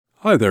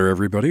Hi there,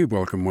 everybody.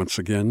 Welcome once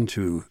again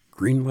to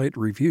Greenlight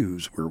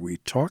Reviews, where we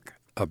talk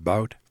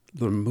about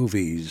the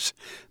movies.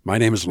 My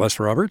name is Les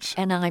Roberts.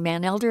 And I'm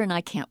Ann Elder, and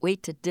I can't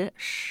wait to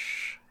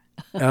dish.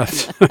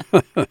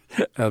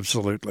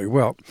 Absolutely.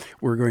 Well,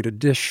 we're going to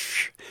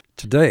dish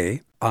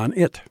today on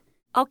It.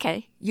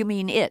 Okay, you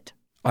mean It.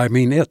 I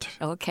mean It.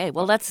 Okay,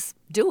 well, let's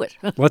do it.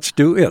 Let's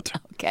do It.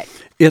 Okay.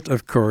 It,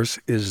 of course,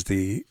 is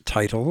the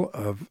title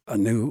of a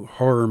new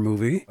horror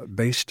movie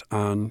based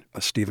on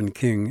a Stephen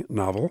King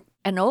novel.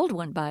 An old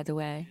one, by the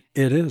way.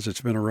 It is.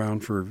 It's been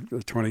around for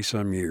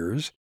 20-some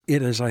years.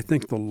 It is, I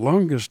think, the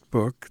longest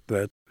book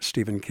that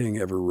Stephen King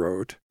ever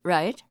wrote.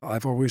 Right.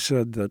 I've always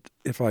said that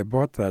if I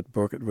bought that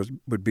book, it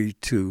would be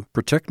to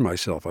protect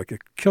myself. I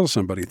could kill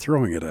somebody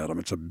throwing it at them.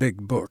 It's a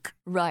big book.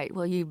 Right.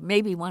 Well, you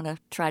maybe want to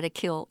try to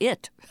kill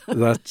it.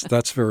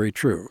 That's very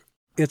true.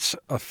 It's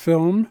a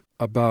film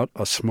about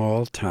a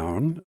small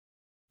town,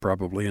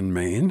 probably in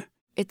Maine.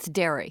 It's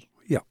Derry.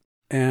 Yeah.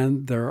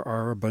 And there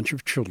are a bunch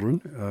of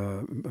children,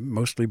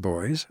 mostly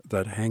boys,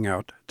 that hang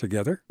out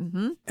together.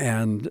 Mm-hmm.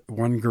 And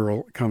one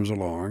girl comes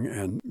along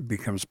and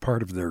becomes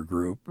part of their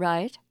group.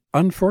 Right.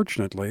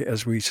 Unfortunately,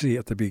 as we see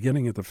at the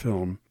beginning of the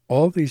film,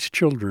 all these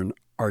children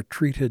are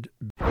treated.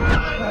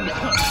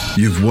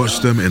 You've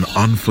watched them in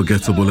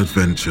unforgettable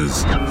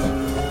adventures,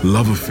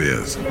 love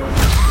affairs,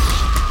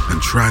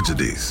 and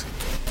tragedies.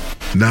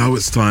 Now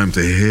it's time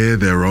to hear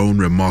their own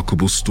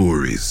remarkable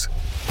stories.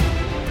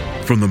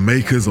 From the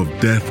makers of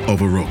Death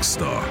of a Rock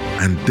Star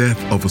and Death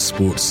of a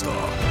Sports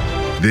Star,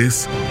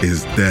 this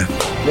is Death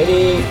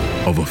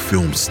of a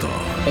Film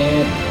Star.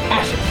 And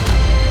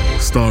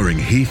action. Starring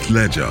Heath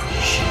Ledger,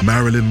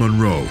 Marilyn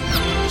Monroe,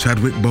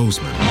 Chadwick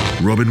Boseman,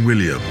 Robin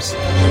Williams,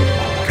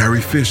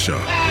 Carrie Fisher,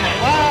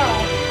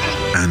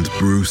 and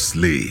Bruce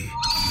Lee.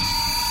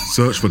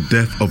 Search for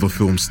Death of a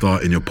Film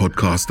Star in your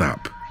podcast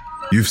app.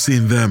 You've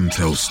seen them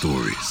tell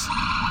stories.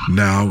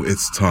 Now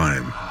it's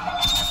time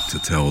to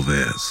tell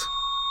theirs.